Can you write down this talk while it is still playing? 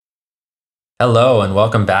Hello and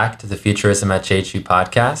welcome back to the Futurism at JHU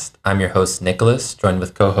podcast. I'm your host, Nicholas, joined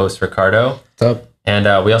with co-host Ricardo. What's up?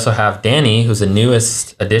 And we also have Danny, who's the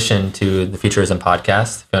newest addition to the Futurism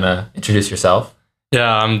podcast. If you want to introduce yourself.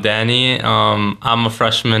 Yeah, I'm Danny. I'm a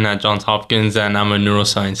freshman at Johns Hopkins and I'm a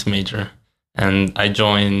neuroscience major. And I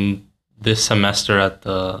joined this semester at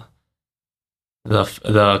the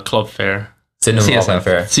club fair. Sydenham Involvement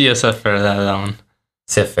Fair. CSF fair, that one.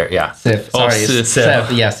 SIF Fair, yeah. SIF. Sorry, SIF.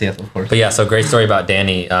 SIF. Yeah, SIF, of course. But yeah, so great story about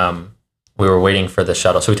Danny. We were waiting for the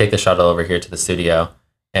shuttle. So we take the shuttle over here to the studio.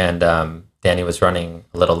 And Danny was running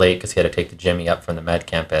a little late because he had to take the Jimmy up from the med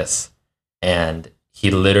campus. And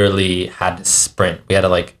he literally had to sprint. We had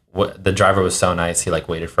to the driver was so nice. He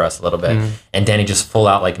waited for us a little bit. And Danny just full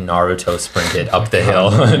out Naruto sprinted up the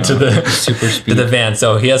hill to the super speed to the van.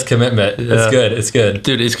 So he has commitment. Yeah. It's good.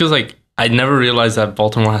 Dude, it's because I never realized that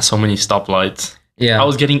Baltimore has so many stoplights. Yeah. I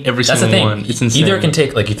was getting every That's the single thing. one. It's insane. Either it can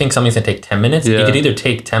take you think something's gonna take 10 minutes. Yeah. It could either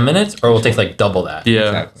take 10 minutes or it will take double that. Yeah.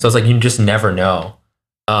 Exactly. So it's you just never know.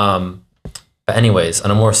 But anyways,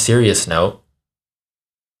 on a more serious note,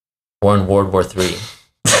 we're in World War III.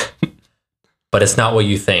 But it's not what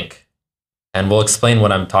you think. And we'll explain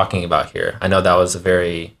what I'm talking about here. I know that was a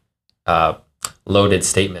very loaded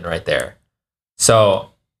statement right there. So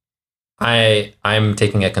I'm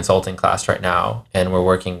taking a consulting class right now, and we're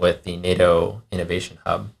working with the NATO Innovation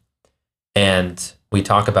Hub. And we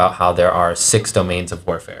talk about how there are 6 domains of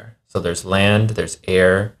warfare. So there's land, there's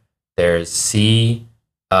air, there's sea,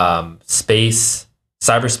 space,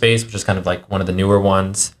 cyberspace, which is kind of one of the newer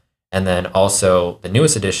ones. And then also the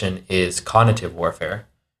newest addition is cognitive warfare.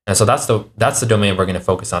 And so that's the domain we're going to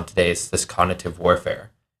focus on today, is this cognitive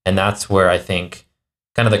warfare. And that's where I think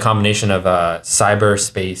kind of the combination of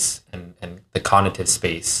cyberspace and the cognitive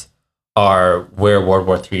space are where World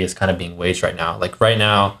War III is kind of being waged right now. Right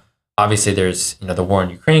now, obviously there's the war in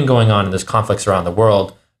Ukraine going on and there's conflicts around the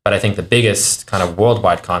world. But I think the biggest kind of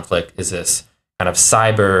worldwide conflict is this kind of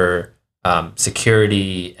cyber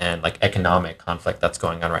security and economic conflict that's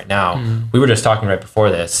going on right now. We were just talking right before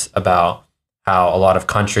this about how a lot of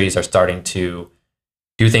countries are starting to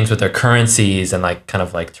do things with their currencies and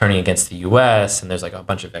turning against the US, and there's a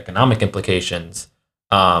bunch of economic implications.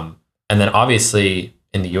 And then obviously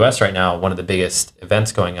in the US right now, one of the biggest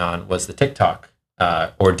events going on was the TikTok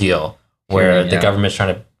ordeal, where the government's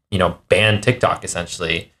trying to ban TikTok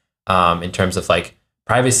essentially, in terms of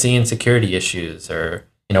privacy and security issues, or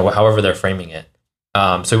however they're framing it.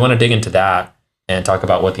 So we want to dig into that and talk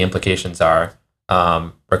about what the implications are.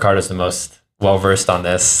 Ricardo's the most well-versed on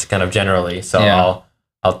this kind of generally, so Yeah.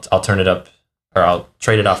 I'll turn it up, or I'll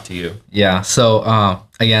trade it off to you. Yeah. So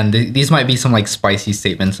again, these might be some spicy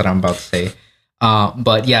statements that I'm about to say.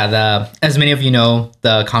 But yeah, as many of you know,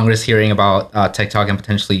 the Congress hearing about TikTok and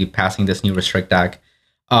potentially passing this new Restrict Act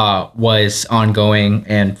was ongoing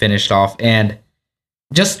and finished off. And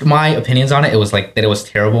just my opinions on it, it was that it was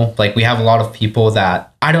terrible. We have a lot of people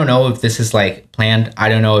that, I don't know if this is planned. I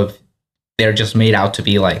don't know if they're just made out to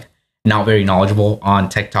be not very knowledgeable on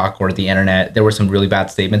TikTok or the internet. There were some really bad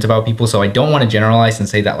statements about people. So I don't want to generalize and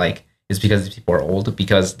say that it's because these people are old,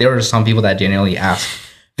 because there are some people that genuinely ask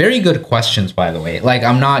very good questions, by the way.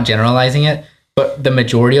 I'm not generalizing it, but the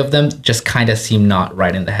majority of them just kind of seem not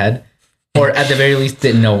right in the head, or at the very least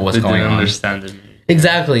didn't know what was going on. Understand it.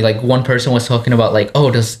 Exactly. One person was talking about oh,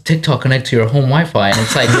 does TikTok connect to your home Wi-Fi? And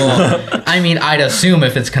it's well, I mean, I'd assume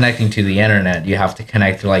if it's connecting to the internet, you have to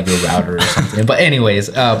connect to your router or something. But anyways,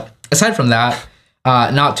 aside from that,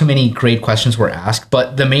 not too many great questions were asked.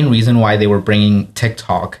 But the main reason why they were bringing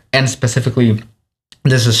TikTok, and specifically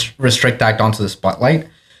this Restrict Act, onto the spotlight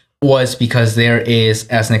was because there is,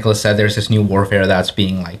 as Nicholas said, there's this new warfare that's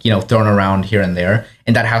being thrown around here and there.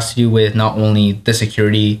 And that has to do with not only the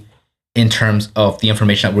security in terms of the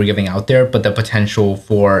information that we're giving out there, but the potential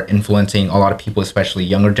for influencing a lot of people, especially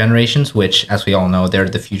younger generations, which, as we all know, they're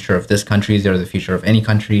the future of this country, they're the future of any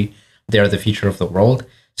country, they're the future of the world.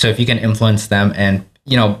 So if you can influence them and,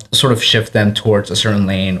 sort of shift them towards a certain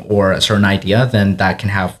lane or a certain idea, then that can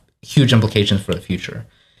have huge implications for the future.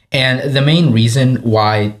 And the main reason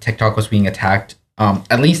why TikTok was being attacked,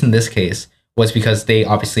 at least in this case, was because they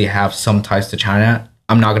obviously have some ties to China.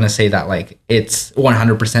 I'm not going to say that it's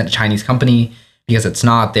 100% a Chinese company, because it's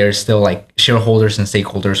not. There's still shareholders and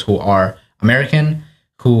stakeholders who are American,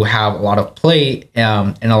 who have a lot of play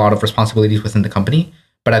and a lot of responsibilities within the company.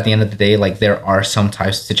 But at the end of the day, there are some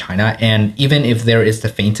ties to China. And even if there is the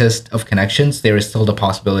faintest of connections, there is still the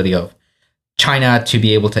possibility of China to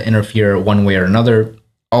be able to interfere one way or another.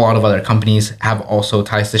 A lot of other companies have also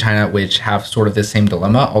ties to China, which have sort of the same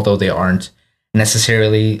dilemma, although they aren't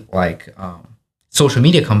necessarily social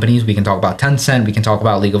media companies. We can talk about Tencent, we can talk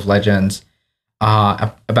about League of Legends,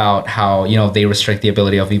 about how they restrict the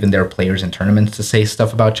ability of even their players in tournaments to say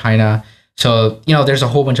stuff about China. So there's a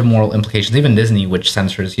whole bunch of moral implications. Even Disney, which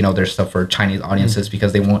censors their stuff for Chinese audiences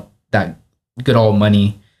because they want that good old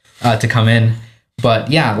money to come in.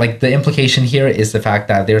 But yeah, like the implication here is the fact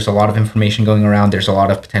that there's a lot of information going around. There's a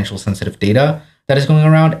lot of potential sensitive data that is going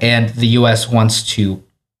around, and the U.S. wants to,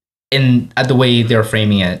 at the way they're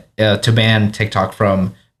framing it, to ban TikTok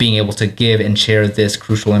from being able to give and share this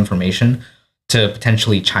crucial information to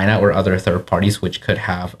potentially China or other third parties, which could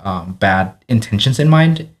have bad intentions in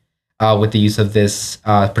mind with the use of this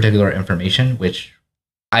particular information, which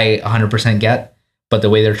I 100% get, but the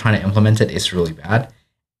way they're trying to implement it is really bad.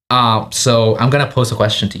 So I'm going to pose a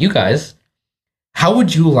question to you guys. How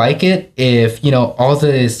would you like it if, all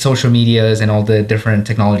the social medias and all the different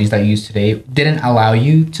technologies that you use today didn't allow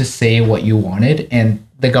you to say what you wanted and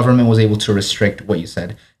the government was able to restrict what you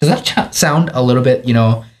said? Does that sound a little bit,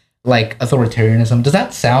 like authoritarianism? Does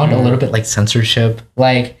that sound a little bit like censorship?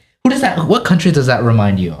 Like, what country does that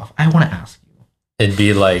remind you of? I want to ask you. It'd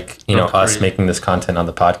be like, us making this content on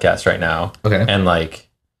the podcast right now. Okay. And like,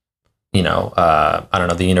 I don't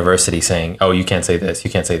know, the university saying, oh, you can't say this,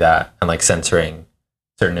 you can't say that, and like censoring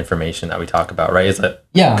certain information that we talk about, right?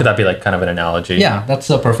 Yeah. Could that be like kind of an analogy? Yeah, that's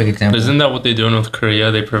a perfect example. Isn't that what they do in North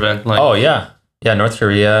Korea? They prevent like. Oh yeah, North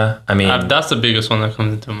Korea. I mean, that's the biggest one that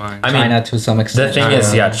comes into mind. China to some extent. The thing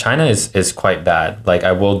is, China is quite bad. Like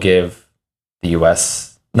I will give the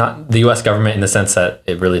U.S. not the U.S. government in the sense that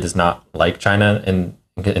it really does not like China in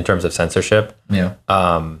terms of censorship. Yeah.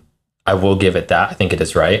 I will give it that. I think it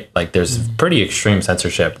is right. Like there's pretty extreme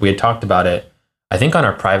censorship. We had talked about it, I think, on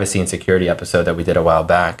our privacy and security episode that we did a while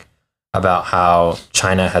back about how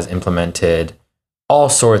China has implemented all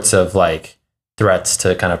sorts of like threats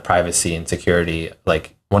to kind of privacy and security.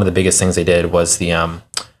 Like one of the biggest things they did was the, I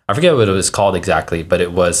forget what it was called exactly, but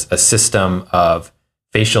it was a system of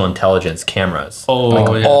facial intelligence cameras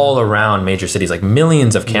all around major cities, like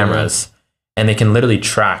millions of cameras. And they can literally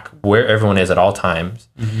track where everyone is at all times.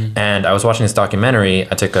 Mm-hmm. And I was watching this documentary.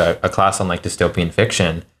 I took a class on like dystopian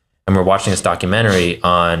fiction, and we're watching this documentary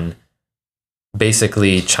on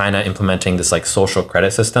basically China implementing this like social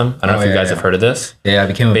credit system. I don't know if you guys have heard of this. Yeah, it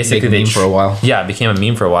became a big meme for a while. Yeah, it became a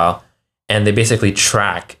meme for a while. And they basically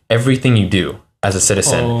track everything you do as a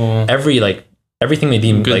citizen. Everything they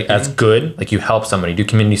deem like as good, like you help somebody, do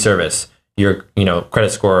community service, your credit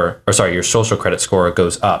score, or sorry, your social credit score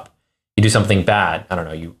goes up. You do something bad, I don't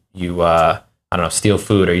know, you I don't know, steal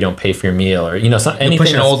food, or you don't pay for your meal, or anything. You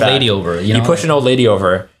push an old lady over. You push an old lady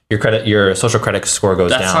over, your social credit score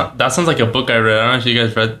goes down. That sounds like a book I read. I don't know if you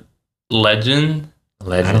guys read Legend.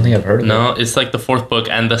 I don't think I've heard of it. No, it's like the fourth book,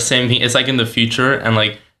 and the same thing. It's like in the future, and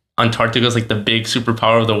like Antarctica is like the big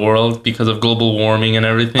superpower of the world because of global warming and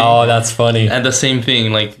everything. Oh, that's funny. And the same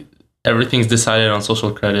thing, like everything's decided on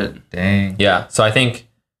social credit. Dang. Yeah. So I think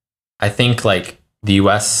like the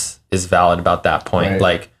U.S. is valid about that point. Right.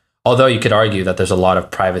 Like, although you could argue that there's a lot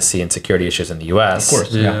of privacy and security issues in the U.S. Of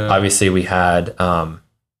course, yeah. Obviously, we had,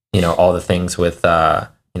 all the things with,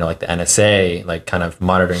 like the NSA, like kind of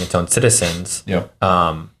monitoring its own citizens. Yeah.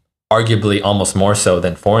 Arguably, almost more so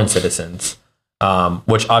than foreign citizens,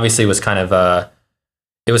 which obviously was kind of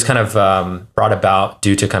brought about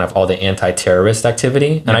due to kind of all the anti-terrorist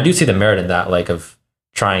activity, and I do see the merit in that, like of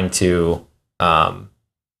trying to,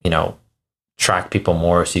 track people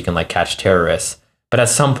more so you can like catch terrorists. But at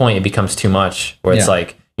some point it becomes too much where it's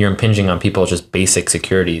like you're impinging on people's just basic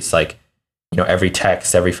securities. Like, every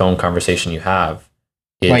text, every phone conversation you have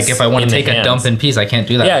is like if I want to take a dump in peace, I can't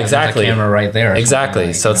do that. Yeah, exactly. There's a camera right there.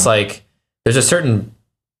 Exactly. So it's like there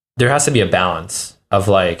has to be a balance of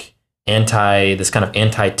like this kind of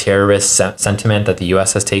anti-terrorist sentiment that the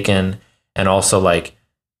US has taken, and also like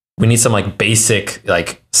we need some like basic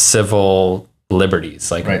like civil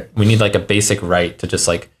liberties. Like we need like a basic right to just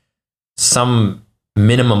like some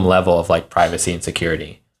minimum level of like privacy and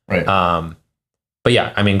security. Right. But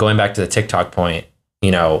yeah, I mean, going back to the TikTok point,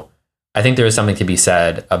 I think there is something to be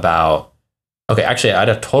said about, okay, actually I had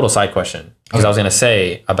a total side question because I was going to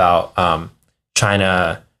say about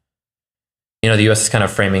China, the US is kind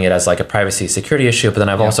of framing it as like a privacy security issue, but then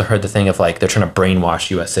I've also heard the thing of like they're trying to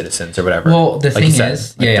brainwash US citizens or whatever. Well, the like thing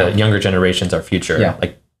is, the younger generations are future. Yeah.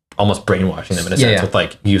 Like almost brainwashing them in a sense with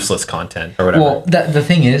like useless content or whatever. Well, the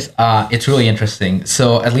thing is, it's really interesting.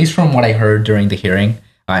 So at least from what I heard during the hearing,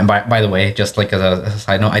 and by the way, just like as a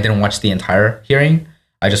side note, I didn't watch the entire hearing.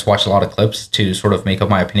 I just watched a lot of clips to sort of make up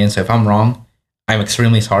my opinion. So if I'm wrong, I'm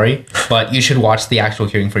extremely sorry. But you should watch the actual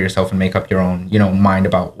hearing for yourself and make up your own, mind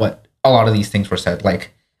about what a lot of these things were said.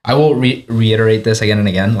 Like I will reiterate this again and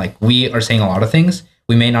again. Like we are saying a lot of things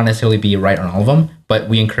We may not necessarily be right on all of them, but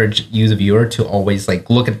we encourage you, the viewer, to always like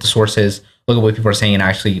look at the sources, look at what people are saying, and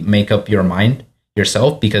actually make up your mind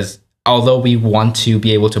yourself. Because although we want to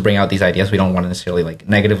be able to bring out these ideas, we don't want to necessarily like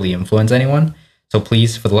negatively influence anyone. So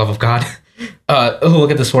please, for the love of God,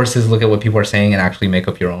 look at the sources, look at what people are saying, and actually make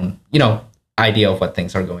up your own, idea of what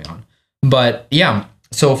things are going on. But yeah,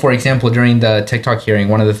 so for example, during the TikTok hearing,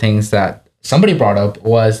 one of the things that somebody brought up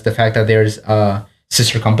was the fact that there's a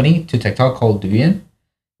sister company to TikTok called Douyin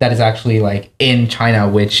that is actually like in China,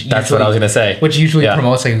 which That's what I was gonna say. which usually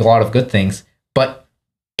promotes like a lot of good things. But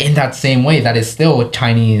in that same way, that is still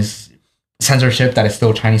Chinese censorship, that is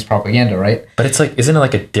still Chinese propaganda, right? But it's like, isn't it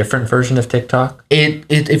like a different version of TikTok? It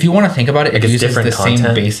if you want to think about it, Like it it's uses different the same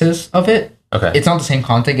content? basis of it. Okay. It's not the same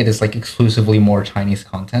content. It is like exclusively more Chinese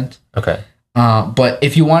content. Okay. But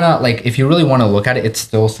if you really want to look at it, it's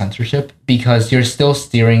still censorship because you're still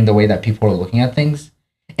steering the way that people are looking at things.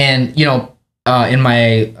 And in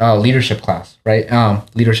my leadership class, right,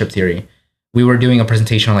 leadership theory, we were doing a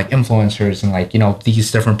presentation on like influencers and like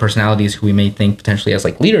these different personalities who we may think potentially as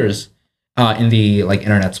like leaders in the like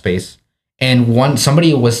internet space. And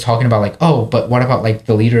somebody was talking about like, oh, but what about like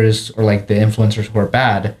the leaders or like the influencers who are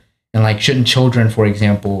bad, and like shouldn't children, for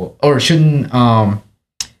example, or shouldn't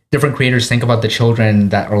different creators think about the children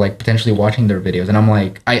that are like potentially watching their videos? And I'm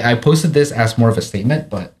like, I posted this as more of a statement,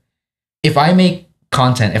 but if I make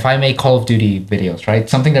content, if I make Call of Duty videos, right,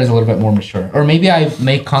 something that is a little bit more mature, or maybe I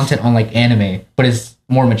make content on like anime, but it's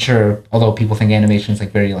more mature, although people think animation is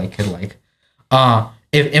like very like kid-like.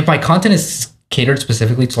 If my content is catered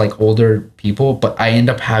specifically to like older people, but I end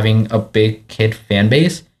up having a big kid fan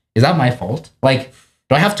base, is that my fault? Like,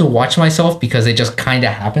 do I have to watch myself because it just kind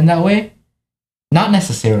of happened that way? Not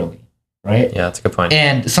necessarily, right? Yeah, that's a good point.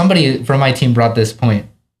 And somebody from my team brought this point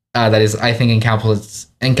that is, I think,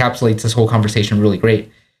 encapsulates this whole conversation really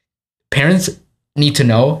great. Parents need to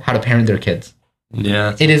know how to parent their kids.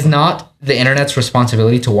 Yeah. It is not the internet's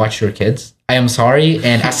responsibility to watch your kids. I am sorry.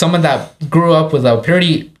 And as someone that grew up with a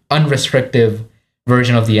pretty unrestrictive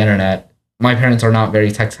version of the internet, my parents are not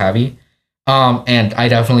very tech savvy. And I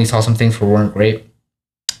definitely saw some things that weren't great.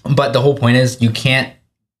 But the whole point is you can't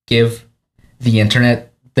give the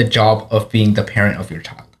internet the job of being the parent of your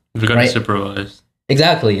child. You've got right? to supervise.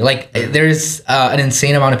 Exactly. Like there's an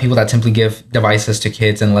insane amount of people that simply give devices to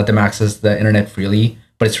kids and let them access the internet freely,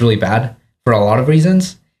 but it's really bad for a lot of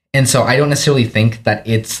reasons. And so I don't necessarily think that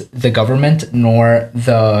it's the government nor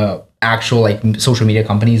the actual like social media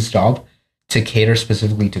company's job to cater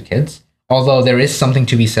specifically to kids. Although there is something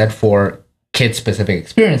to be said for kid specific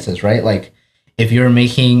experiences, right? Like if you're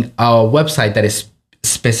making a website that is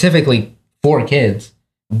specifically for kids,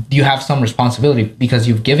 you have some responsibility because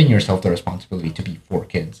you've given yourself the responsibility to be for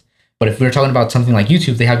kids. But if we're talking about something like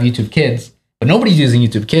YouTube, they have YouTube Kids, but nobody's using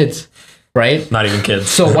YouTube Kids, right? Not even kids.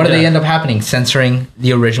 So what do they end up happening? Censoring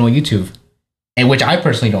the original YouTube, and which I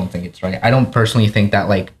personally don't think it's right. I don't personally think that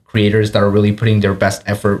like creators that are really putting their best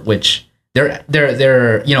effort, which they're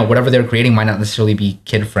whatever they're creating might not necessarily be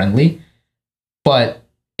kid friendly, but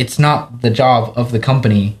it's not the job of the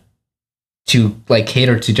company to like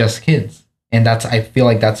cater to just kids. And I feel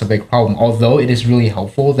like that's a big problem. Although it is really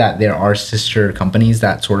helpful that there are sister companies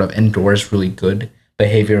that sort of endorse really good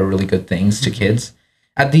behavior, really good things to kids.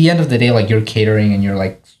 At the end of the day, like you're catering and you're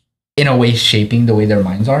like in a way shaping the way their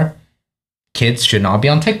minds are. Kids should not be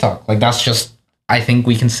on TikTok. Like that's just, I think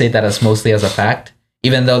we can say that as mostly as a fact.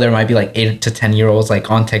 Even though there might be like 8 to 10 year olds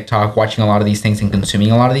like on TikTok watching a lot of these things and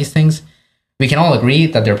consuming a lot of these things, we can all agree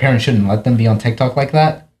that their parents shouldn't let them be on TikTok like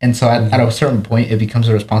that. And so at a certain point, it becomes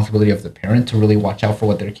a responsibility of the parent to really watch out for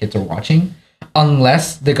what their kids are watching,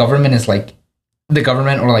 unless the government is like, the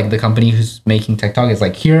government or like the company who's making TikTok is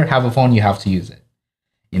like, here, have a phone, you have to use it.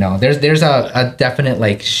 You know, there's a definite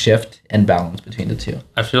like shift and balance between the two.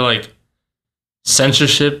 I feel like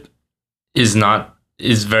censorship is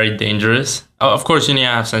very dangerous. Of course, you need to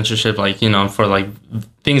have censorship, like, for like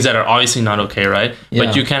things that are obviously not okay, right? Yeah.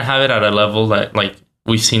 But you can't have it at a level that like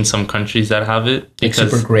we've seen some countries that have it Because, like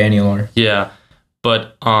super granular. Yeah,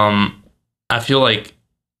 but I feel like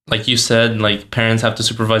you said, like parents have to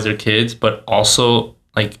supervise their kids, but also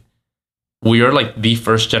like we are like the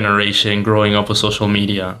first generation growing up with social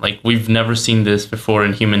media. Like we've never seen this before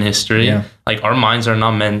in human history. Yeah. Like our minds are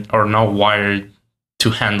not wired to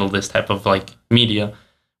handle this type of like media.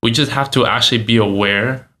 We just have to actually be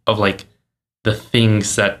aware of like the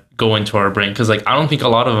things that go into our brain, because like I don't think a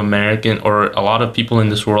lot of American or a lot of people in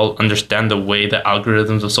this world understand the way the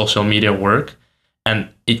algorithms of social media work, and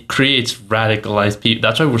it creates radicalized people.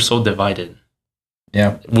 That's why we're so divided.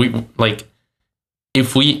 Yeah,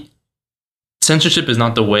 censorship is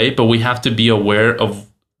not the way, but we have to be aware of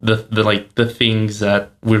the like the things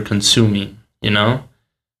that we're consuming. You know,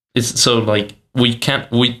 it's so like only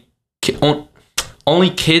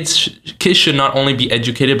kids should not only be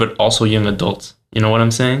educated but also young adults. You know what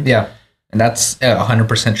I'm saying? Yeah. And that's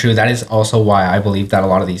 100% true. That is also why I believe that a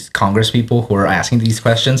lot of these Congress people who are asking these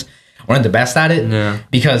questions aren't the best at it. Yeah.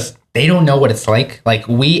 Because they don't know what it's like. Like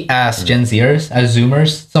we as Gen Zers, as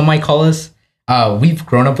Zoomers, some might call us, we've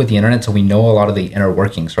grown up with the internet, so we know a lot of the inner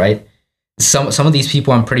workings, right? Some of these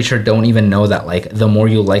people, I'm pretty sure, don't even know that like the more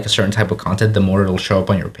you like a certain type of content, the more it'll show up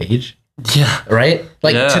on your page. Yeah. Right?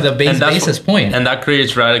 Like to the basis point. And that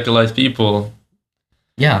creates radicalized people.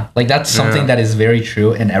 Yeah, like that's something that is very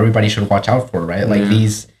true and everybody should watch out for, right? Like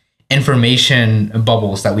these information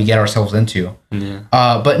bubbles that we get ourselves into. Yeah.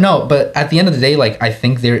 But at the end of the day, like I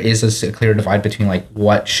think there is a clear divide between like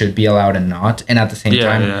what should be allowed and not, and at the same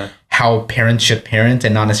time, how parents should parent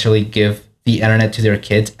and not necessarily give the internet to their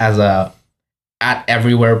kids as a at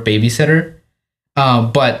everywhere babysitter.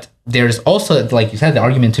 But there's also, like you said, the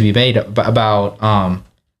argument to be made about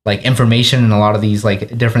like information and a lot of these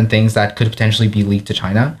like different things that could potentially be leaked to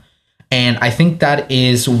China. And I think that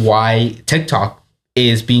is why TikTok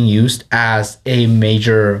is being used as a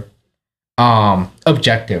major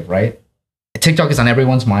objective, right? TikTok is on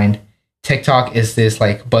everyone's mind. TikTok is this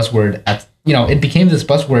like buzzword it became this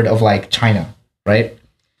buzzword of like China, right?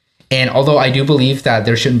 And although I do believe that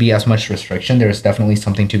there shouldn't be as much restriction, there's definitely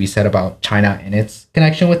something to be said about China and its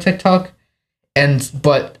connection with TikTok.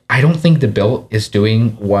 But I don't think the bill is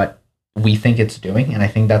doing what we think it's doing. And I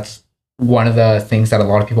think that's one of the things that a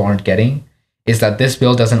lot of people aren't getting, is that this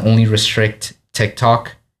bill doesn't only restrict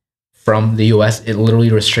TikTok from the US, it literally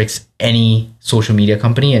restricts any social media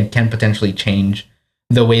company and can potentially change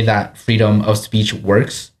the way that freedom of speech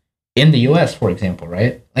works in the US, for example,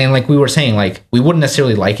 right? And like we were saying, like we wouldn't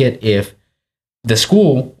necessarily like it if the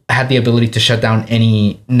school had the ability to shut down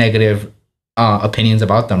any negative opinions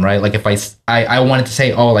about them, right? Like if I wanted to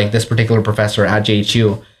say, oh, like this particular professor at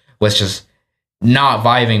JHU was just not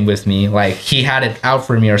vibing with me, like he had it out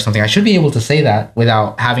for me or something, I should be able to say that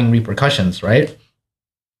without having repercussions, right?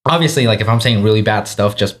 Obviously, like if I'm saying really bad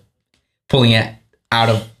stuff, just pulling it out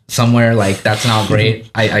of somewhere, like that's not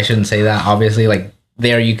great. I shouldn't say that. Obviously, like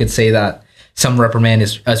there you could say that some reprimand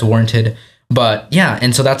is warranted. But yeah,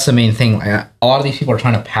 and so that's the main thing. Like, a lot of these people are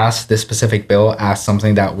trying to pass this specific bill as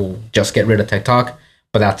something that will just get rid of TikTok,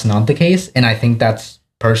 but that's not the case. And I think that's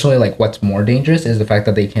personally like what's more dangerous is the fact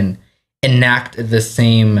that they can enact the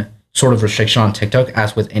same sort of restriction on TikTok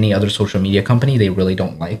as with any other social media company they really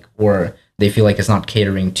don't like, or they feel like it's not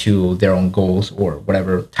catering to their own goals or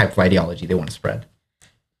whatever type of ideology they want to spread.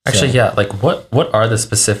 Actually, yeah, like what are the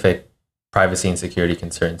specific privacy and security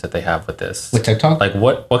concerns that they have with this? With TikTok? Like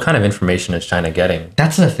what kind of information is China getting?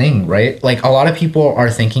 That's the thing, right? Like a lot of people are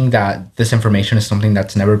thinking that this information is something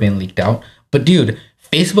that's never been leaked out. But dude,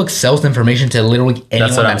 Facebook sells information to literally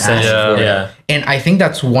anyone that asks for it. Yeah. And I think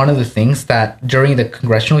that's one of the things that during the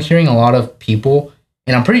congressional hearing, a lot of people,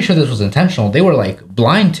 and I'm pretty sure this was intentional, they were like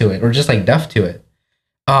blind to it or just like deaf to it.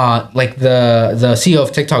 Like the CEO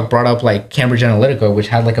of TikTok brought up like Cambridge Analytica, which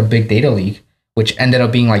had like a big data leak, which ended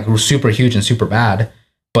up being like super huge and super bad,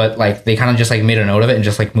 but like they kind of just like made a note of it and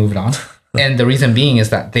just like moved on. And the reason being is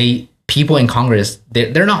that people in Congress,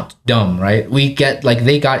 they're not dumb, right? We get like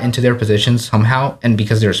they got into their positions somehow, and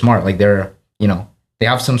because they're smart, like they're, they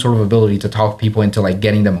have some sort of ability to talk people into like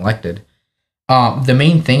getting them elected. The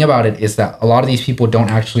main thing about it is that a lot of these people don't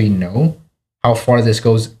actually know how far this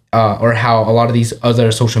goes, or how a lot of these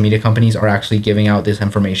other social media companies are actually giving out this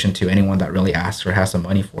information to anyone that really asks or has the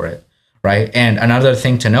money for it. Right. And another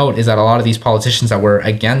thing to note is that a lot of these politicians that were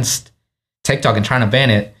against TikTok and trying to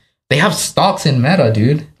ban it, they have stocks in Meta,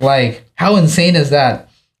 dude. Like, how insane is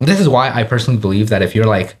that? This is why I personally believe that if you're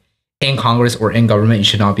like in Congress or in government, you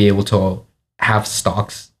should not be able to have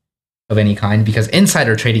stocks of any kind, because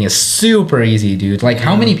insider trading is super easy, dude. Like,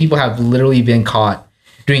 how many people have literally been caught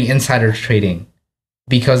doing insider trading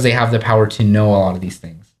because they have the power to know a lot of these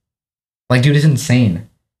things? Like, dude, it's insane.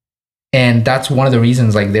 And that's one of the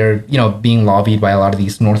reasons, like, they're, being lobbied by a lot of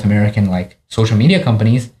these North American, like, social media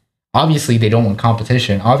companies. Obviously, they don't want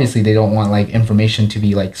competition. Obviously, they don't want, like, information to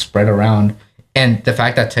be, like, spread around. And the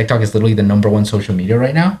fact that TikTok is literally the #1 social media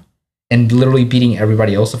right now and literally beating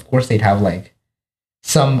everybody else, of course, they'd have, like,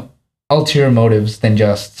 some ulterior motives than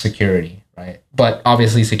just security, right? But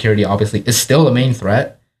obviously, security is still the main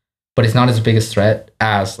threat, but it's not as big a threat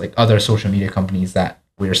as, like, other social media companies that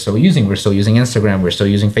we're still using. We're still using Instagram. We're still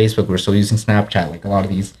using Facebook. We're still using Snapchat. Like a lot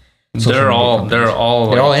of these. They're all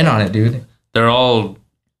in on it, dude. They're all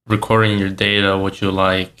recording your data, what you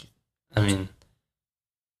like. I mean,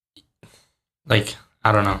 like,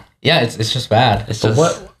 I don't know. Yeah, it's just bad.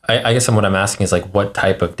 But I guess what I'm asking is like, what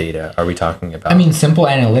type of data are we talking about? I mean, simple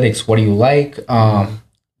analytics. What do you like?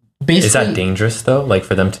 Basically, is that dangerous though? Like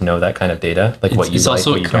for them to know that kind of data, like what you It's like,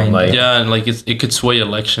 also what you don't like. Yeah, and like it could sway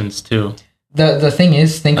elections too. the thing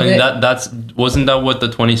is, think of And it wasn't that what the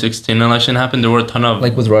 2016 election happened? There were a ton of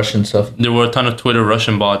like with Russian stuff, Twitter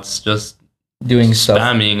Russian bots just doing stuff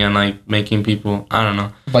spamming and like making people, I don't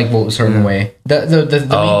know. like vote a certain way. The main thing,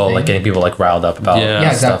 Like getting people like riled up about Yeah.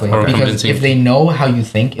 yeah, exactly. Or Because convincing. if they know how you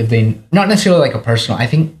think, if they not necessarily like a personal, I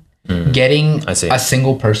think getting I see. a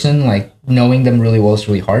single person, like knowing them really well is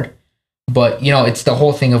really hard. But it's the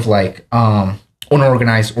whole thing of like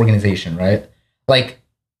unorganized organization, right? Like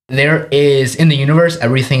there is in the universe,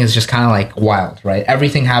 everything is just kind of like wild, right?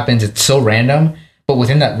 Everything happens, it's so random, but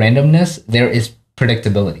within that randomness, there is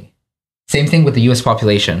predictability. Same thing with the US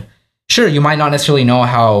population. Sure, you might not necessarily know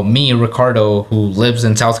how me, Ricardo, who lives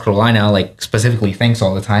in South Carolina, like specifically thinks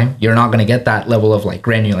all the time. You're not going to get that level of like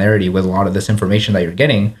granularity with a lot of this information that you're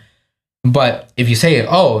getting. But if you say,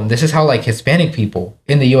 oh, this is how like Hispanic people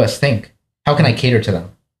in the US think, how can I cater to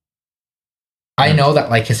them? I know that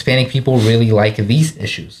like Hispanic people really like these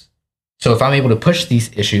issues. So if I'm able to push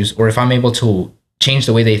these issues, or if I'm able to change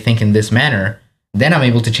the way they think in this manner, then I'm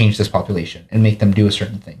able to change this population and make them do a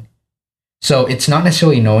certain thing. So it's not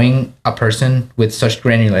necessarily knowing a person with such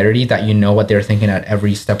granularity that you know what they're thinking at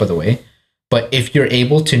every step of the way. But if you're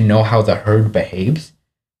able to know how the herd behaves,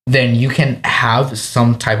 then you can have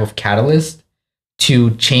some type of catalyst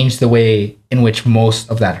to change the way in which most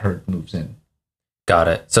of that herd moves in. Got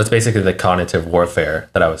it. So it's basically the cognitive warfare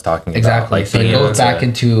that I was talking about. Exactly. Like So it being able goes back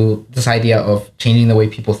into this idea of changing the way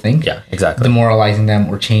people think, yeah, exactly. demoralizing them,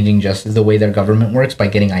 or changing just the way their government works by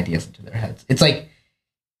getting ideas into their heads. It's like,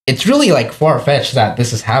 it's really like far-fetched that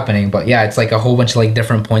this is happening, but yeah, it's like a whole bunch of like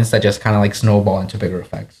different points that just kind of like snowball into bigger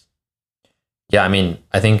effects. Yeah, I mean,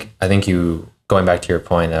 I think you going back to your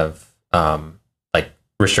point of like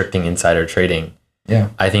restricting insider trading. Yeah.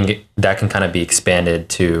 I think that can kind of be expanded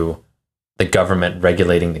to the government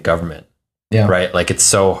regulating the government. Yeah. Right? Like it's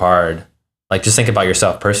so hard. Like just think about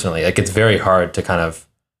yourself personally. Like it's very hard to kind of,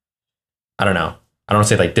 I don't know. I don't want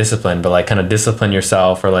to say like discipline, but like kind of discipline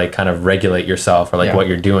yourself, or like kind of regulate yourself, or like what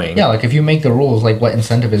you're doing. Yeah, like if you make the rules, like what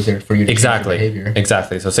incentive is there for you to change your behavior?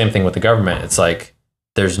 Exactly. So same thing with the government. It's like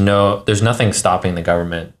there's nothing stopping the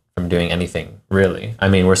government from doing anything, really. I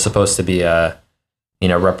mean, we're supposed to be a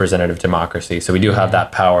representative democracy. So we do have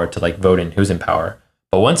that power to like vote in who's in power.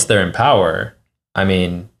 But once they're in power, I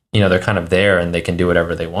mean, they're kind of there and they can do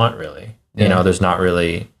whatever they want, really. Yeah. There's not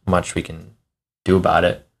really much we can do about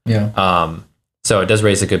it. Yeah. So it does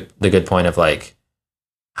raise the good point of like,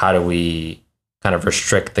 how do we kind of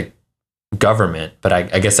restrict the government? But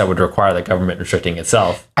I guess that would require the government restricting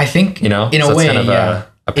itself. I think, in a so way, it's kind of yeah.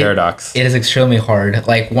 a paradox. It is extremely hard.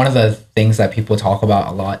 Like one of the things that people talk about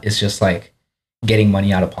a lot is just like getting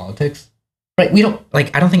money out of politics. Right? We don't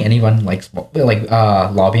like. I don't think anyone likes like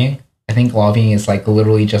lobbying. I think lobbying is like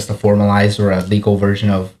literally just a formalized or a legal version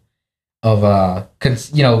of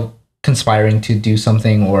conspiring to do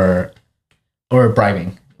something or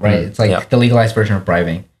bribing. Right? It's like the legalized version of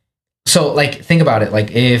bribing. So like think about it.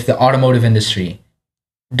 Like if the automotive industry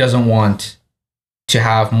doesn't want to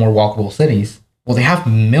have more walkable cities, well, they have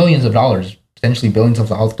millions of dollars, potentially billions of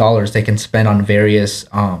dollars they can spend on various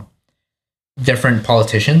different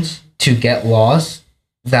politicians to get laws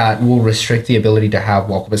that will restrict the ability to have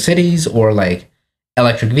walkable cities, or like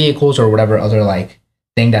electric vehicles, or whatever other like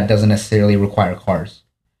thing that doesn't necessarily require cars.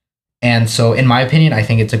 And so in my opinion, I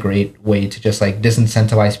think it's a great way to just like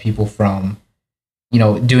disincentivize people from,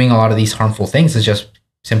 doing a lot of these harmful things, is just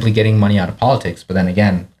simply getting money out of politics. But then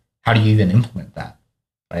again, how do you even implement that?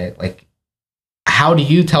 Right? Like, how do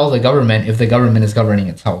you tell the government if the government is governing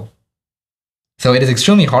itself? So it is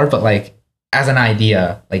extremely hard, but like as an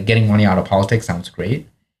idea, like getting money out of politics sounds great.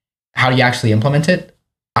 How do you actually implement it?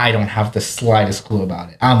 I don't have the slightest clue about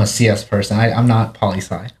it. I'm a CS person. I'm not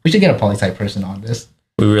poli-sci. We should get a poli-sci person on this.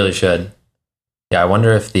 We really should. Yeah, I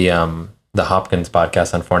wonder if the Hopkins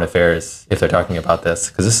podcast on foreign affairs, if they're talking about this,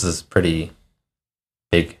 because this is pretty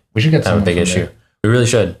big. We should get a big issue. There. We really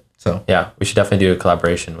should. So yeah, we should definitely do a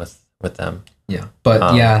collaboration with them. Yeah,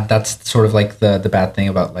 but yeah, that's sort of like the bad thing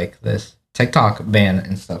about like this TikTok ban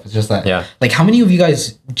and stuff. It's just that like how many of you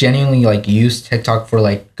guys genuinely like use TikTok for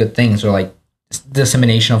like good things, or like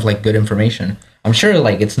dissemination of like good information? I'm sure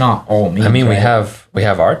like it's not all me. I mean, right? we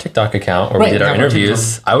have our TikTok account where we did our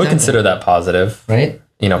interviews. I would consider that positive, right?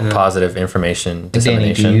 Positive information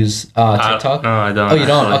dissemination. Danny, do you use TikTok? No, I don't. Oh, you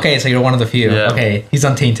don't? Okay, so you're one of the few. Yeah. Okay, he's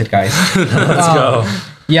untainted, guys. Let's go.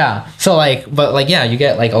 Yeah. So like, but like, yeah, you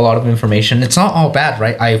get like a lot of information. It's not all bad,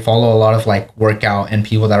 right? I follow a lot of like workout and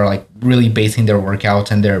people that are like really basing their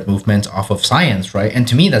workouts and their movements off of science, right? And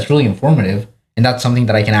to me, that's really informative. And that's something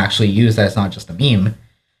that I can actually use. That's not just a meme.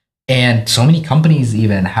 And so many companies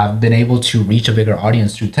even have been able to reach a bigger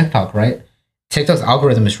audience through TikTok, right? TikTok's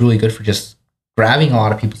algorithm is really good for just grabbing a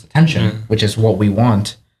lot of people's attention, which is what we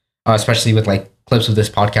want, especially with like clips of this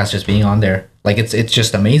podcast just being on there. Like it's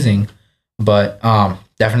just amazing, but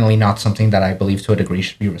definitely not something that I believe to a degree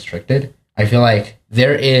should be restricted. I feel like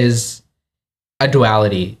there is a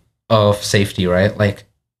duality of safety, right? Like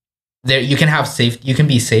there you can have safe, you can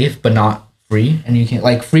be safe but not free, and you can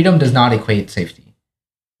like freedom does not equate safety,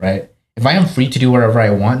 right? If I am free to do whatever I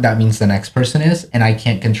want, that means the next person is, and I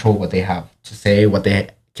can't control what they have to say, what they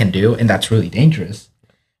can do, and that's really dangerous.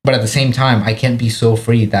 But at the same time, I can't be so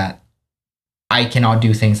free that I cannot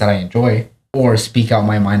do things that I enjoy or speak out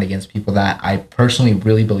my mind against people that I personally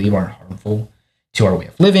really believe are harmful to our way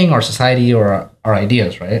of living, our society, or our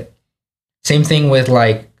ideas, right? Same thing with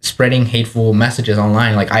like spreading hateful messages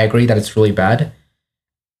online. Like I agree that it's really bad.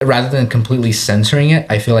 Rather than completely censoring it,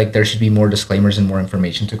 I feel like there should be more disclaimers and more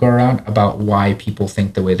information to go around about why people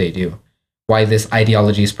think the way they do, why this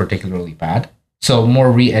ideology is particularly bad. So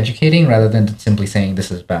more re-educating rather than simply saying this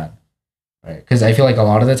is bad, right? Because I feel like a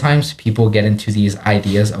lot of the times people get into these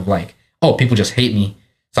ideas of like, oh, people just hate me,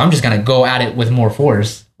 so I'm just gonna go at it with more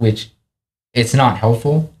force, which it's not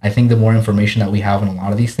helpful. I think the more information that we have on a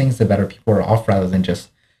lot of these things, the better people are off, rather than just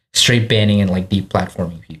straight banning and like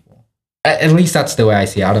deplatforming people. At least that's the way I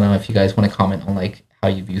see it. I don't know if you guys want to comment on like how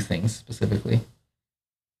you view things specifically.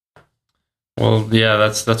 Well, yeah,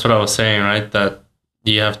 that's what I was saying, right? That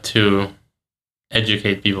you have to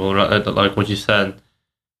educate people, like what you said.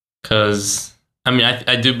 Because, I mean,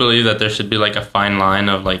 I do believe that there should be like a fine line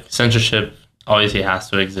of like censorship obviously has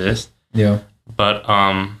to exist. Yeah. But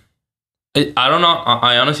I don't know.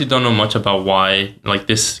 I honestly don't know much about why, like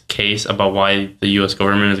this case about why the U.S.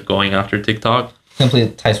 government is going after TikTok. Simply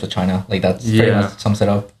ties with China. Like that's pretty much sums it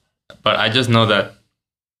up. But I just know that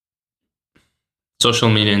social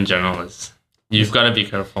media in general is, you've got to be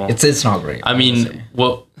careful. It's not great. I mean,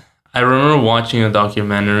 well, I remember watching a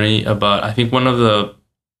documentary about, I think one of the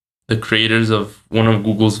creators of one of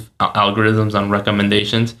Google's algorithms on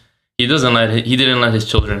recommendations. He didn't let his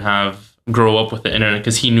children grow up with the internet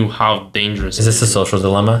because he knew how dangerous. Is this a social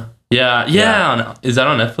dilemma? Yeah. Is that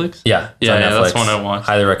on Netflix? Yeah, yeah, that's one I watched.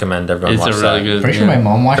 Highly recommend everyone watch that. It's a really good. Pretty sure my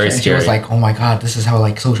mom watched Very it and she was scary. like, "Oh my god, this is how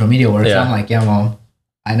like social media works." Yeah. I'm like, "Yeah, mom,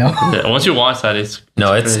 I know." Yeah, once you watch that, it's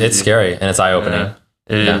it's scary and it's eye opening. Yeah,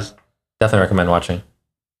 it Yeah. is. Definitely recommend watching.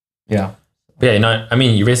 Yeah. But yeah, I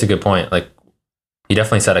mean, you raised a good point. Like, you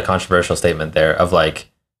definitely said a controversial statement there of like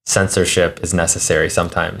censorship is necessary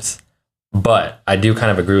sometimes. But I do kind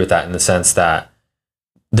of agree with that in the sense that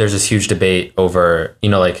there's this huge debate over,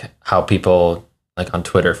 like how people like on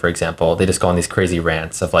Twitter, for example, they just go on these crazy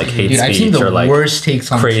rants of like hate Dude, I've seen speech the or like worst takes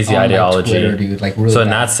on crazy on, like, ideology. Twitter, dude. Like really. So in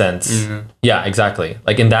bad. that sense, Mhm. yeah, exactly.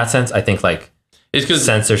 Like in that sense, I think like It's because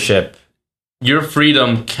censorship. your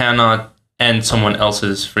freedom cannot end someone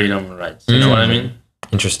else's freedom or rights. You know what I mean?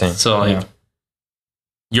 Interesting. So like, Yeah.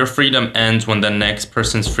 your freedom ends when the next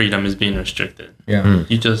person's freedom is being restricted. Yeah. Mm.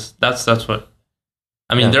 You just that's what.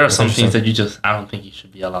 I mean, Yeah, there are that's some things interesting. that I don't think you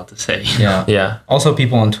should be allowed to say. Yeah. Yeah. Also,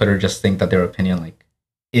 people on Twitter just think that their opinion like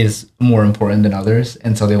is more important than others,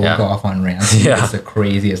 and so they will Yeah. go off on rants. Yeah. It's the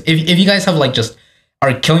craziest. If you guys have like just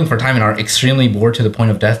are killing for time and are extremely bored to the point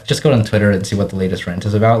of death, just go on Twitter and see what the latest rant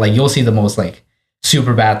is about. Like you'll see the most like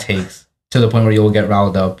super bad takes to the point where you'll get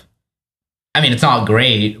riled up. I mean, it's not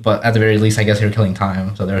great, but at the very least, I guess you're killing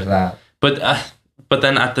time. So there's that. But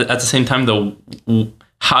then at the same time though,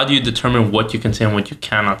 how do you determine what you can say and what you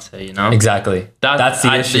cannot say? You know, Exactly. That's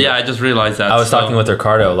the issue. Yeah, I just realized that. I was talking with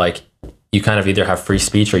Ricardo, like you kind of either have free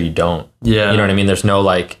speech or you don't. Yeah, You know what I mean? There's no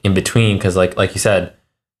like in between because like you said,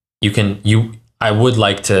 I would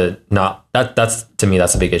like to not that's to me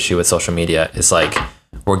that's a big issue with social media. It's like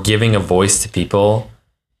we're giving a voice to people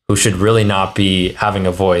who should really not be having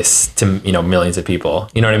a voice to millions of people.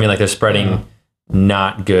 You know what I mean? Like they're spreading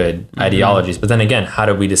not good ideologies. But then again, how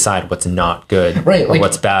do we decide what's not good Right, or like,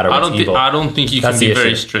 what's bad or what's evil? I don't think you That's can be the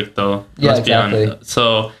very issue. strict though. Yeah, Let's be exactly. honest.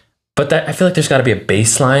 So But I feel like there's got to be a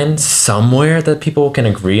baseline somewhere that people can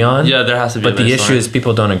agree on. yeah, there has to be. But a the baseline. issue is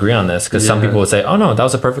people don't agree on this because some Yeah. people would say, "Oh no, that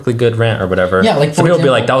was a perfectly good rant" or whatever. Yeah, like, some for people would be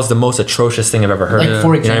like, example- "That was the most atrocious thing I've ever heard." Like,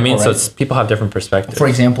 for you know what I mean? example, So right? it's people have different perspectives. For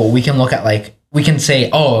example, we can look at like we can say,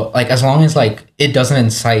 oh, like as long as like it doesn't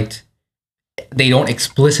incite, they don't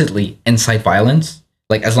explicitly incite violence.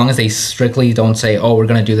 Like as long as they strictly don't say, oh, we're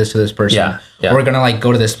gonna do this to this person, Yeah, yeah. or we're gonna like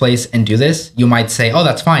go to this place and do this, you might say, oh,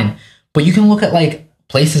 that's fine. But you can look at like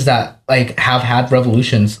places that like have had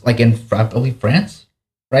revolutions, like in I believe France,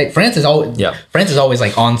 right? France is always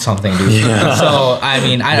like on something, dude. Yeah. So I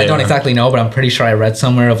mean, I don't exactly know, but I'm pretty sure I read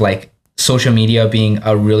somewhere of like social media being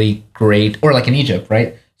a really great, or like in Egypt,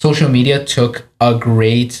 right? Social media took a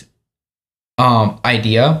great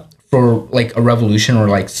idea for like a revolution or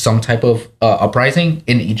like some type of uprising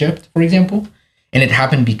in Egypt, for example, and it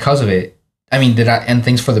happened because of it. I mean, did that end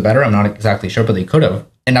things for the better? I'm not exactly sure, but they could have.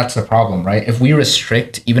 And that's the problem, right? If we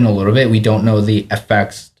restrict even a little bit, we don't know the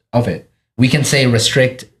effects of it. We can say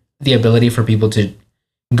restrict the ability for people to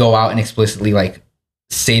go out and explicitly like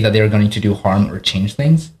say that they're going to do harm or change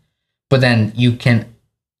things. But then you can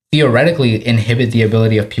theoretically inhibit the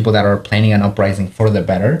ability of people that are planning an uprising for the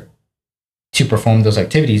better to perform those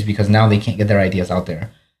activities because now they can't get their ideas out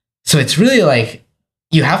there. So it's really like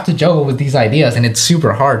you have to juggle with these ideas and it's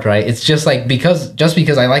super hard, right? It's just like just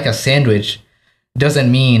because I like a sandwich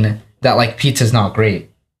doesn't mean that like pizza's not great,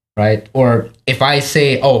 right? Or if I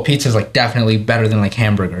say, oh, pizza's like definitely better than like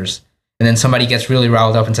hamburgers, and then somebody gets really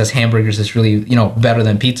riled up and says hamburgers is really, you know, better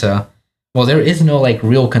than pizza. Well, there is no like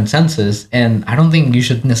real consensus, and I don't think you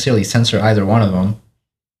should necessarily censor either one of them,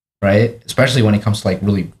 right? Especially when it comes to like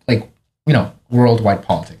really like, you know, worldwide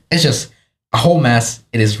politics. It's just a whole mess.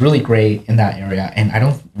 It is really great in that area, and I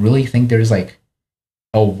don't really think there's like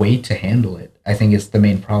a way to handle it. I think it's the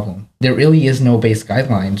main problem. There really is no base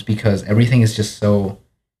guidelines because everything is its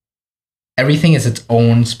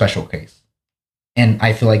own special case. And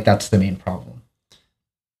I feel like that's the main problem.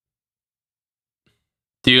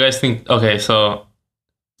 Do you guys think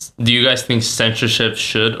censorship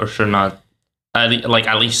should or should not?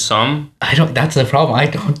 At least some? That's the problem. I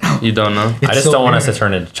don't know. You don't know? I just don't want us to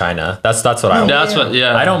turn into China. That's what I want.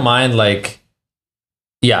 I don't mind like,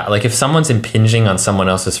 yeah, like if someone's impinging on someone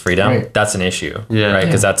else's freedom, right. That's an issue, yeah, right?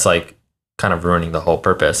 Because that's like kind of ruining the whole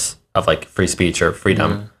purpose of like free speech or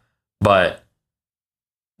freedom. Yeah. But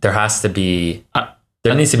there has to be,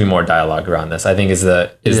 there needs to be more dialogue around this. I think I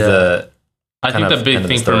think the big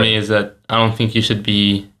thing for me is that I don't think you should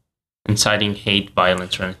be inciting hate,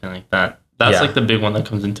 violence, or anything like that. That's like the big one that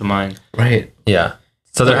comes into mind. Right. Yeah.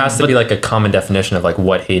 So there has to be like a common definition of like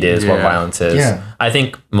what hate is, what violence is. Yeah. I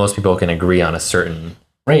think most people can agree on a certain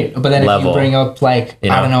right. But then level. If you bring up like,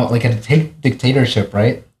 I don't know, like a dictatorship,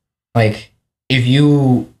 right? Like if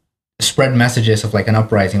you spread messages of like an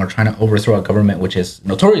uprising or trying to overthrow a government, which is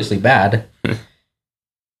notoriously bad,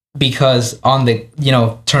 because on the, you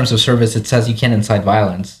know, terms of service, it says you can't incite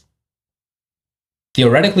violence.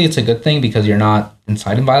 Theoretically, it's a good thing because you're not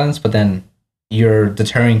inciting violence, but then you're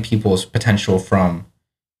deterring people's potential from,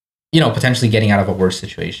 you know, potentially getting out of a worse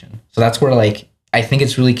situation. So that's where like, I think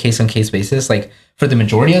it's really case on case basis. Like for the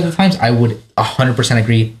majority of the times, I would 100%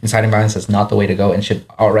 agree inciting violence is not the way to go and should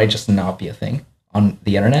outright just not be a thing on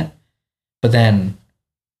the internet. But then,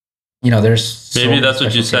 you know, there's maybe that's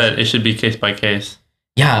what you said. It should be case by case.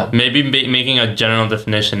 Yeah. Maybe making a general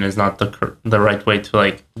definition is not the right way to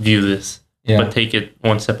like view this. Yeah. But take it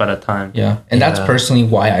one step at a time. Yeah. And that's personally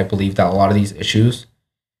why I believe that a lot of these issues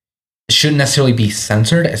shouldn't necessarily be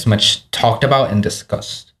censored as much talked about and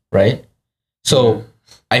discussed, right? So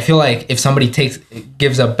I feel like if somebody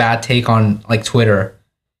gives a bad take on like Twitter,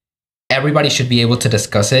 everybody should be able to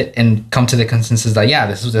discuss it and come to the consensus that, yeah,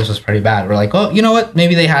 this was pretty bad. We're like, oh, you know what?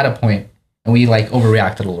 Maybe they had a point. And we like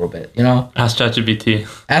overreacted a little bit, you know? Ask ChatGPT.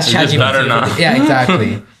 Ask ChatGPT. Better not. Yeah,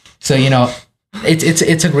 exactly. So, you know,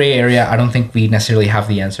 it's a gray area. I don't think we necessarily have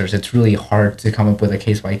the answers. It's really hard to come up with a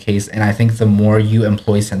case by case. And I think the more you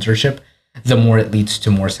employ censorship, the more it leads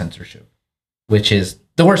to more censorship, which is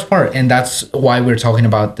the worst part. And that's why we're talking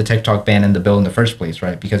about the TikTok ban and the bill in the first place,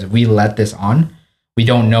 right? Because if we let this on, we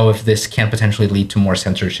don't know if this can potentially lead to more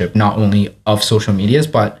censorship, not only of social medias,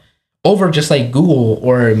 but over just like Google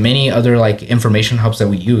or many other like information hubs that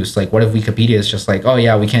we use. Like what if Wikipedia is just like, oh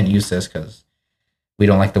yeah, we can't use this because we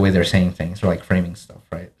don't like the way they're saying things or like framing stuff,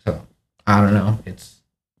 right? So I don't know.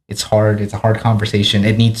 It's hard. It's a hard conversation.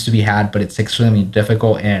 It needs to be had, but it's extremely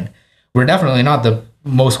difficult. And we're definitely not the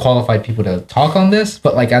most qualified people to talk on this,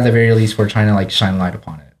 but like at the very least, we're trying to like shine light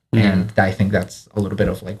upon it. Mm-hmm. And I think that's a little bit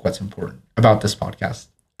of like what's important about this podcast.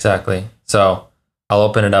 Exactly. So I'll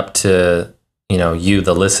open it up to, you know, you,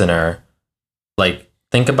 the listener, like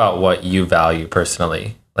think about what you value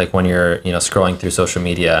personally. Like when you're, you know, scrolling through social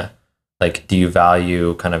media, like, do you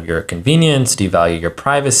value kind of your convenience? Do you value your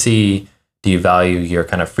privacy? Do you value your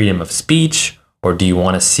kind of freedom of speech? Or do you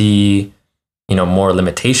want to see, you know, more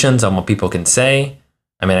limitations on what people can say?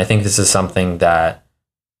 I mean, I think this is something that,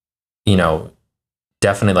 you know,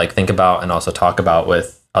 definitely like think about and also talk about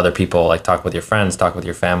with other people, like talk with your friends, talk with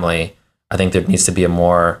your family. I think there needs to be a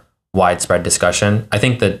more widespread discussion. I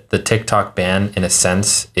think that the TikTok ban, in a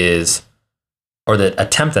sense, or the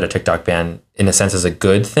attempt at a TikTok ban, in a sense, is a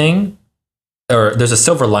good thing. Or there's a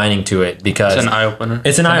silver lining to it because It's an eye opener.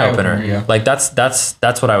 It's an eye opener. Yeah. Like that's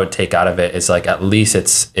what I would take out of it. Is like at least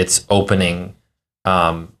it's opening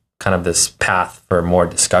kind of this path for more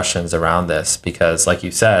discussions around this, because like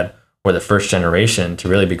you said, we're the first generation to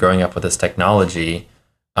really be growing up with this technology,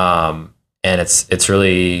 and it's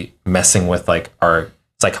really messing with like our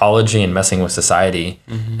psychology and messing with society.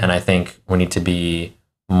 And I think we need to be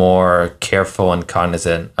more careful and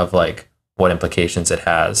cognizant of like what implications it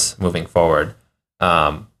has moving forward.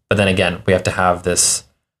 But then again, we have to have this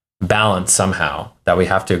balance somehow that we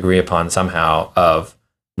have to agree upon somehow of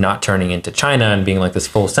not turning into China and being like this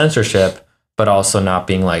full censorship, but also not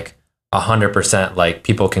being like 100% like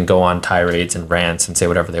people can go on tirades and rants and say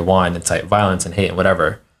whatever they want, incite violence and hate and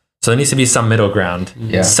whatever. So there needs to be some middle ground.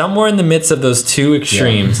 Yeah. Somewhere in the midst of those two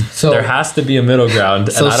extremes, So- there has to be a middle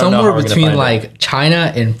ground. So and I don't know how somewhere we're gonna between find it. like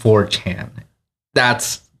China and 4chan.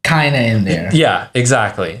 That's kind of in there. Yeah,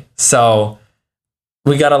 exactly. So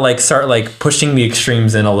we got to like start like pushing the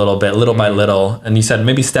extremes in a little bit, little by little. And you said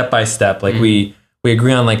maybe step by step, like we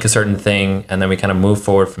agree on like a certain thing, and then we kind of move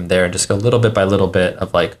forward from there and just go little bit by little bit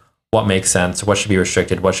of like what makes sense, what should be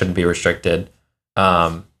restricted, what shouldn't be restricted.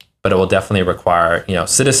 But it will definitely require,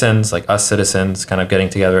 citizens like us citizens kind of getting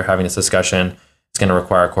together, having this discussion. It's going to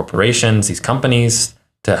require corporations, these companies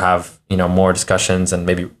to have, more discussions and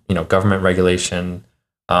maybe, government regulation,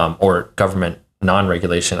 or government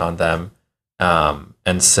non-regulation on them.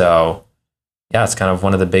 And so, yeah, it's kind of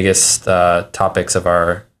one of the biggest topics of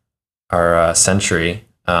our century.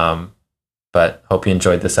 But hope you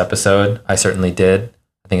enjoyed this episode. I certainly did.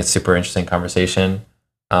 I think it's a super interesting conversation.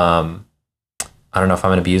 I don't know if I'm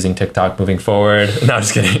going to be using TikTok moving forward. No, I'm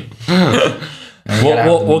just kidding.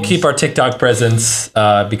 We'll keep our TikTok presence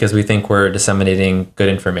because we think we're disseminating good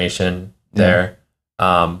information there.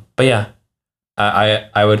 But yeah,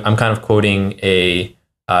 I'm kind of quoting a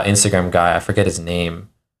Instagram guy. I forget his name.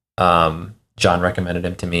 John recommended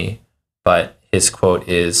him to me, but his quote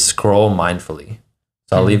is "scroll mindfully."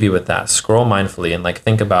 So I'll leave you with that. Scroll mindfully, and like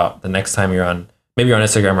think about the next time maybe you're on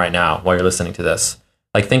Instagram right now while you're listening to this.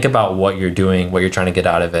 Like think about what you're doing, what you're trying to get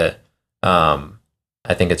out of it.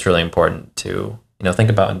 I think it's really important to, think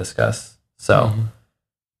about and discuss. So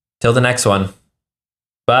till the next one.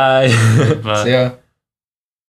 Bye. But So, yeah.